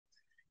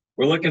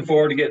we're looking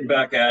forward to getting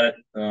back at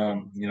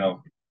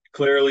it.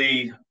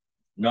 Clearly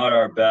not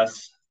our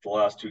best the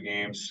last two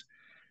games.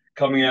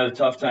 Coming at a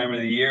tough time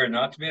of the year,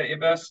 not to be at your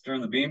best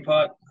during the bean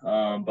pot.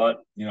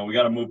 But we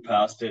got to move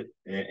past it,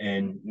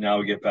 and now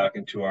we get back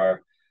into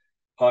our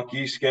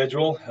hockey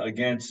schedule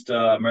against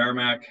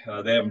Merrimack.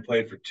 They haven't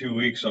played for 2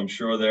 weeks, so I'm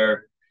sure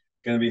they're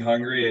going to be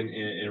hungry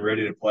and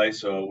ready to play.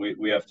 So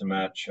we have to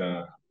match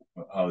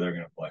how they're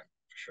going to play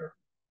for sure.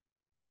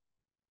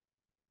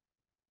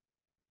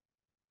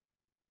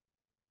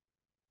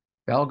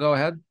 Bell, go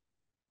ahead.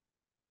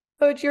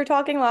 Coach, you were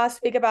talking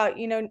last week about,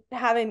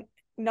 having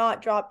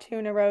not dropped two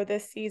in a row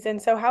this season.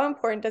 So how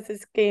important does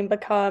this game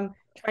become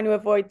trying to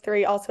avoid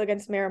three, also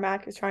against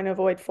Merrimack, who's trying to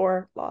avoid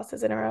four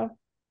losses in a row?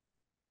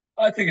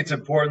 I think it's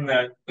important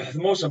that the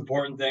most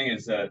important thing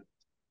is that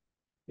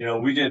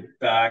we get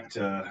back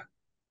to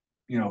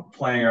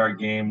playing our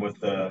game with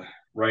the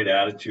right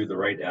attitude, the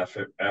right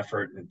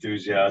effort,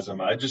 enthusiasm.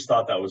 I just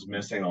thought that was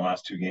missing the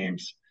last two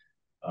games.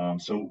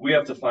 So we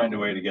have to find a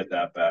way to get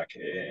that back,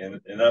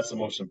 and that's the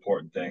most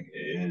important thing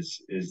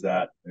is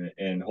that,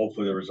 and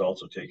hopefully the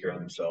results will take care of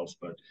themselves.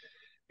 But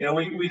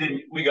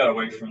we got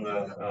away from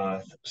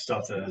the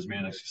stuff that has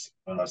made us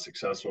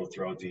successful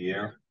throughout the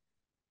year,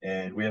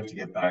 and we have to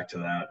get back to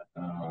that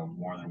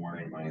more than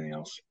worrying about anything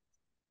else.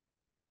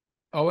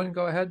 Owen,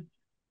 go ahead.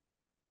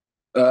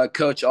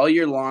 Coach, all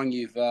year long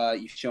you've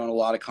shown a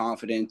lot of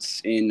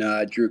confidence in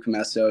Drew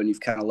Comesso, and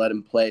you've kind of let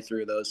him play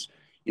through those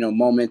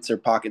moments or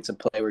pockets of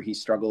play where he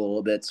struggled a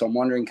little bit. So I'm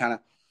wondering kind of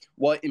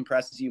what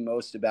impresses you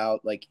most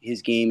about like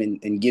his game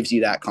and gives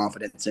you that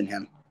confidence in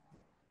him.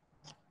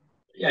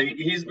 Yeah,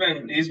 he's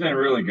been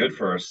really good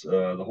for us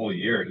the whole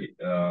year.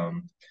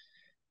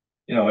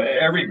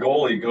 Every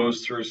goalie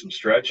goes through some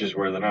stretches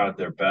where they're not at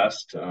their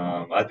best.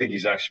 I think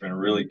he's actually been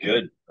really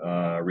good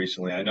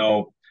recently. I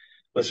know.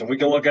 Listen, we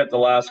can look at the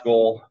last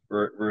goal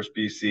versus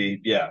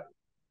BC. Yeah,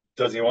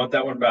 does he want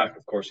that one back?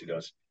 Of course he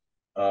does.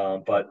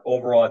 But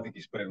overall, I think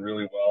he's playing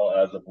really well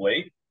as of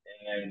late,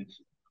 and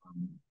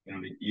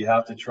you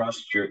have to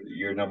trust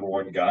your number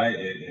one guy,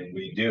 and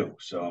we do.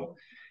 So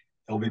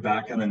he'll be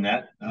back in the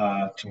net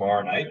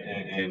tomorrow night,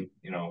 and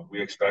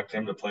we expect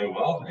him to play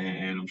well,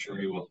 and I'm sure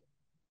he will.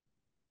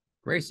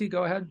 Gracie,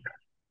 go ahead.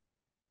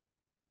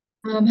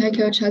 Hey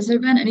coach, has there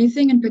been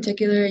anything in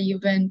particular you've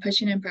been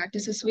pushing in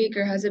practice this week,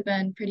 or has it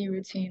been pretty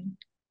routine?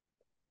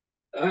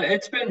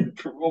 It's been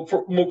for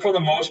the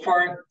most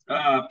part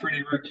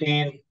pretty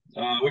routine.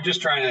 We're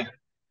just trying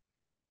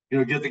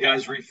to get the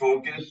guys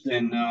refocused,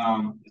 and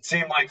it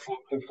seemed like for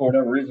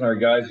whatever reason our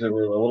guys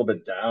were a little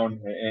bit down,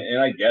 and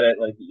I get it.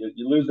 Like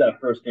you lose that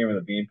first game of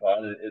the Bean Pot,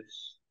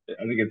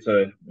 I think it's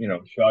a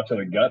shot to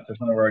the gut to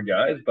some of our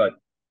guys, but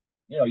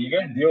you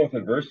got to deal with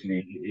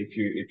adversity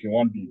if you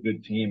want to be a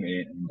good team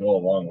and go a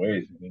long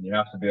ways. I mean, you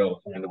have to be able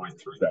to find a way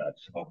through that.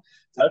 So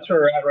that's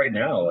where we're at right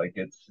now. Like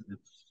it's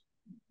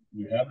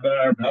we have been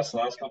our best the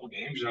last couple of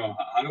games.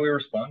 How do we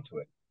respond to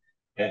it?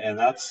 And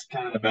that's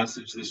kind of the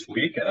message this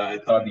week. I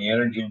thought the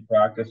energy in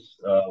practice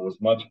was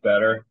much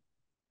better.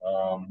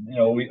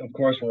 We of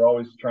course we're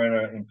always trying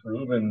to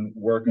improve and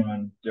work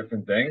on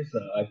different things.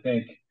 I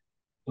think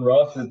for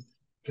us, it's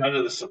kind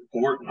of the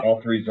support in all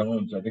three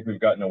zones. I think we've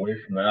gotten away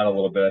from that a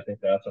little bit. I think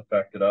that's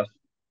affected us.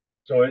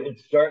 So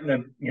it's starting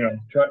to,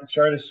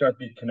 try to start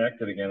being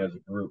connected again as a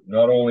group,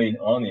 not only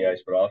on the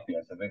ice but off the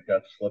ice. I think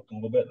that's slipped a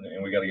little bit,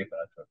 and we got to get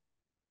back to it.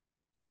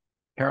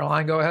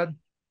 Caroline, go ahead.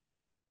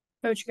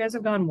 Coach, you guys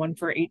have gone 1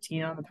 for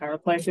 18 on the power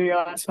play through your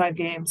last 5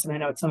 games, and I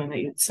know it's something that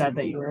you said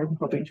that you were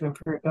hoping to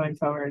improve going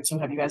forward. So,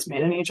 have you guys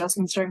made any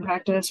adjustments during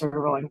practice, or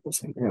rolling with the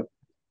same group?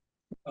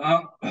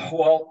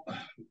 Well,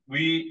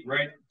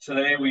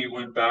 today we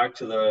went back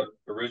to the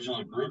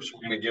original groups.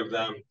 We're going to give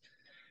them.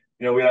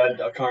 We had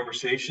a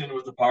conversation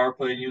with the power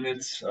play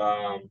units.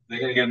 They're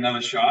going to get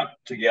another shot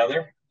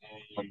together.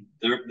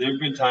 There've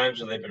been times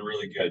when they've been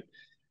really good,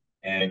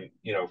 and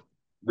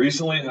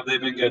recently have they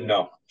been good?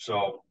 No.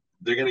 So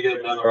they're going to get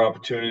another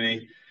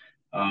opportunity.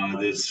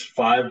 There's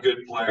 5 good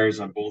players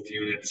on both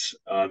units.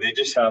 They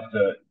just have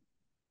to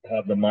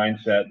have the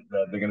mindset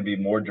that they're going to be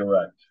more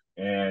direct.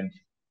 And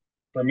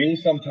for me,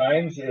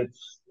 sometimes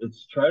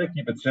it's try to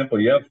keep it simple.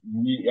 You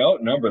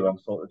outnumber them,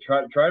 so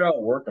try to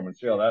outwork them and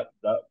see how that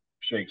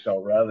shakes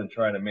out, rather than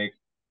trying to make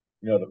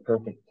the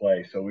perfect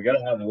play. So we got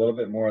to have a little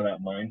bit more of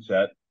that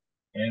mindset,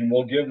 and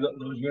we'll give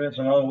those units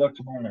another look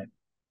tomorrow night.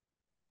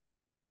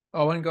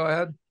 Owen, go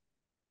ahead.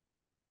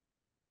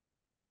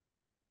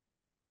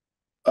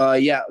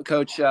 Yeah,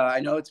 Coach, I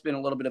know it's been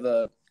a little bit of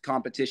a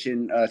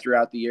competition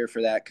throughout the year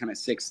for that kind of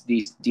 6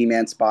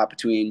 D-man spot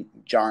between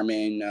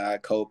Jarman,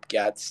 Cope,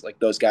 Getz, like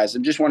those guys.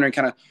 I'm just wondering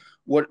kind of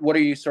what are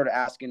you sort of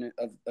asking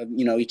of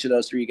each of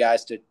those 3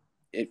 guys to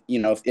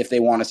if they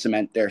want to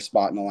cement their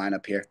spot in the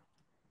lineup here?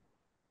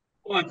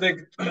 Well, I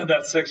think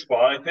that 6th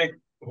spot, I think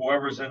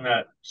whoever's in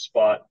that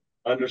spot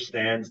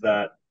understands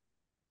that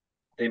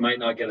they might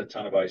not get a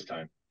ton of ice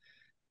time.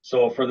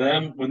 So for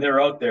them, when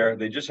they're out there,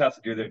 they just have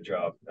to do their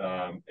job.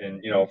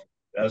 And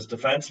as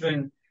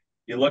defensemen,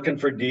 you're looking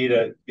for D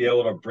to be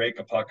able to break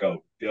a puck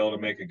out, be able to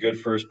make a good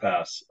first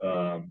pass.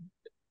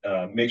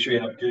 Make sure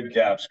you have good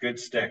gaps, good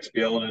sticks,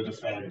 be able to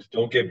defend.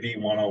 Don't get beat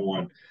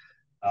one-on-one.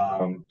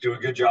 Do a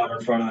good job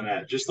in front of the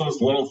net. Just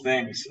those little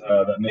things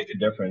that make a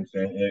difference.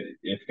 And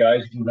if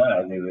guys do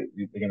that,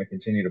 they're going to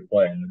continue to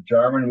play. And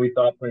Jarman, we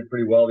thought played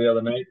pretty well the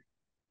other night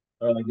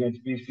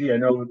against BC. I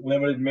know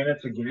limited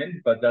minutes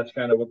again, but that's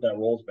kind of what that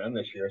role's been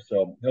this year.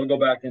 So he'll go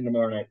back in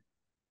tomorrow night.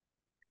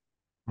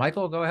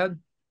 Michael, go ahead.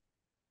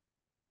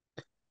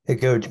 Hey,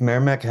 Coach,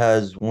 Merrimack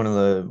has one of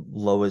the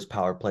lowest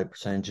power play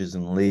percentages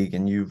in the league,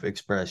 and you've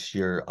expressed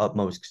your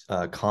utmost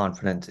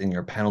confidence in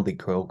your penalty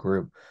kill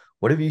group.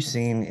 What have you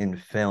seen in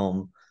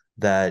film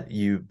that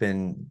you've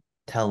been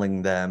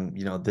telling them,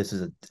 this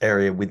is an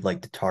area we'd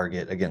like to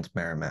target against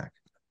Merrimack?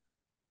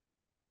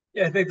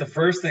 Yeah, I think the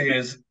first thing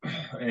is,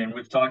 and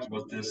we've talked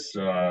about this,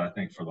 I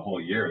think for the whole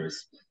year,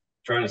 is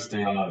trying to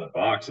stay out of the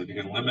box. If you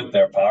can limit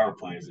their power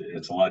plays,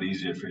 it's a lot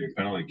easier for your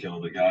penalty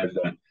kill. The guys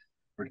that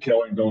we're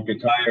killing don't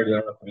get tired. They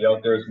don't have to be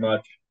out there as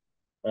much.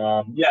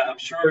 Yeah, I'm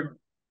sure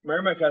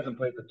Merrimack hasn't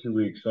played for 2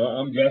 weeks, so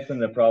I'm guessing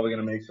they're probably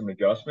going to make some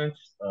adjustments,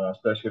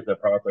 especially if their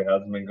power play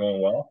hasn't been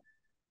going well.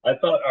 I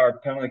thought our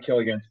penalty kill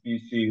against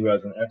BC, who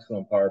has an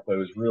excellent power play,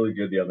 was really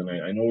good the other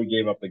night. I know we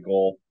gave up the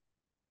goal.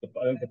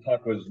 I think the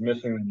puck was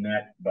missing the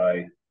net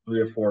by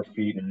 3 or 4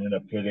 feet and ended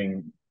up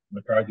hitting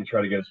McCarthy,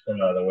 tried to get his foot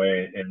out of the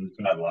way, and was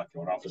bad luck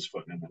going off his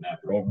foot in the net.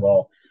 But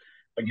overall,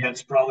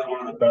 against probably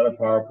one of the better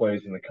power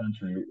plays in the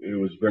country, it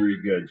was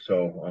very good.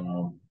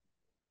 So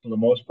for the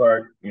most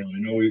part, I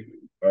know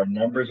our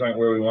numbers aren't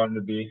where we wanted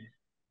to be.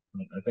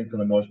 I think for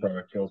the most part,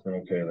 our kill's been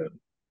okay lately.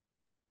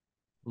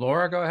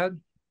 Laura, go ahead.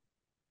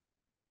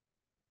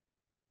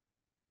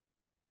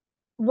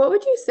 What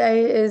would you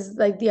say is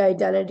like the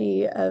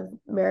identity of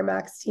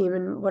Merrimack's team,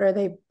 and what are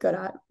they good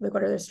at? Like,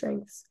 what are their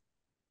strengths?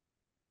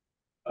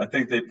 I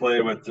think they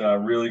play with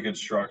really good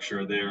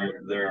structure.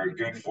 They're a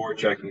good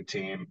forechecking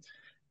team.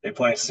 They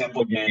play a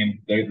simple game.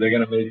 They're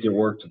going to make you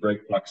work to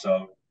break pucks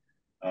out.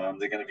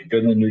 They're going to be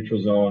good in the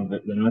neutral zone.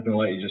 They're not going to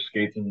let you just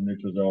skate in the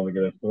neutral zone.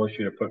 They're going to force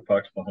you to put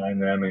pucks behind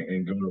them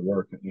and go to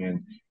work.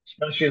 And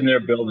especially in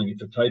their building,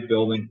 it's a tight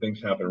building.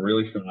 Things happen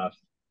really fast.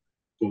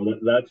 So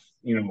that's,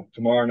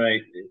 tomorrow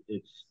night,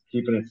 it's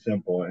keeping it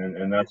simple.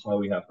 And that's how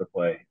we have to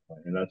play.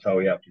 And that's how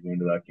we have to go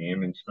into that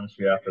game. And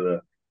especially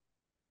after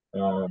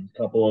the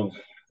couple of,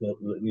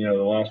 the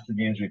last 2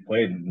 games we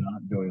played,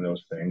 not doing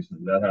those things,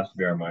 that has to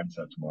be our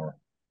mindset tomorrow.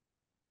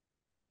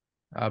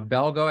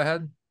 Belle, go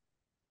ahead.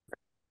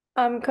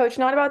 Coach,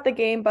 not about the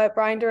game, but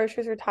Brian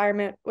DeRocher's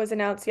retirement was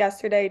announced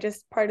yesterday,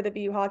 just part of the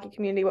BU hockey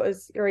community. What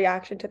was your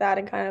reaction to that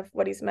and kind of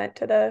what he's meant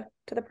to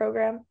the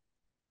program?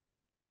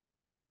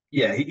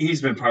 Yeah,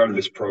 he's been part of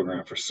this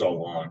program for so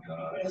long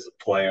as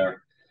a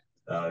player,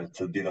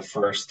 to be the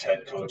first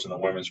head coach of the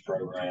women's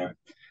program.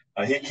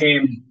 He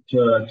came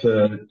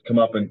to come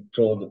up and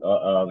told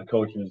the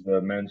coaches,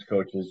 the men's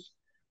coaches,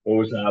 what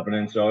was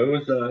happening. So it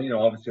was,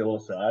 obviously a little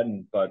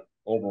sad, but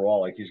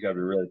overall, he's got to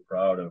be really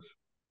proud of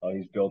how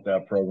he's built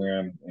that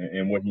program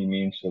and what he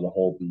means to the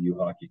whole BU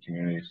hockey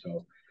community.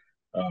 So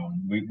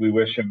we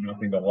wish him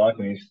nothing but luck.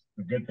 And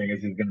the good thing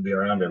is he's going to be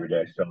around every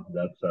day. So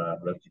that's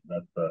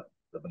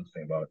the best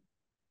thing about it.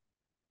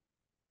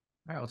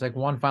 All right, we'll take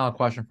one final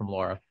question from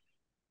Laura.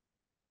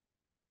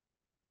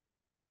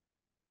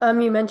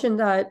 You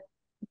mentioned that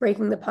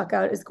breaking the puck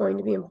out is going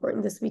to be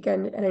important this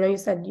weekend, and I know you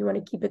said you want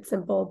to keep it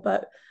simple,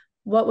 but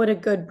what would a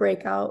good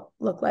breakout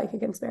look like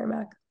against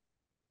Merrimack?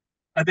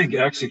 I think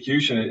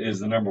execution is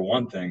the number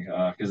one thing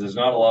because there's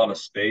not a lot of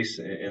space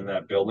in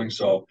that building.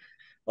 So,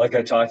 like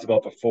I talked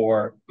about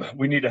before,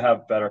 we need to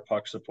have better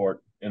puck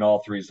support in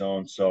all 3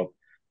 zones. So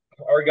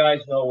our guys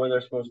know where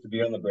they're supposed to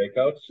be on the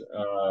breakouts,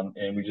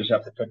 and we just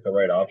have to pick the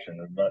right option.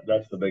 And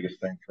that's the biggest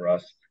thing for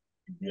us,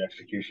 the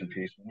execution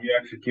piece. When we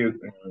execute,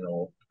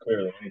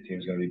 clearly any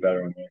team's going to be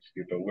better when they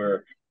execute, but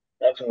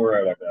that's when we're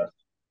at our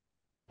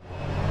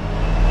best.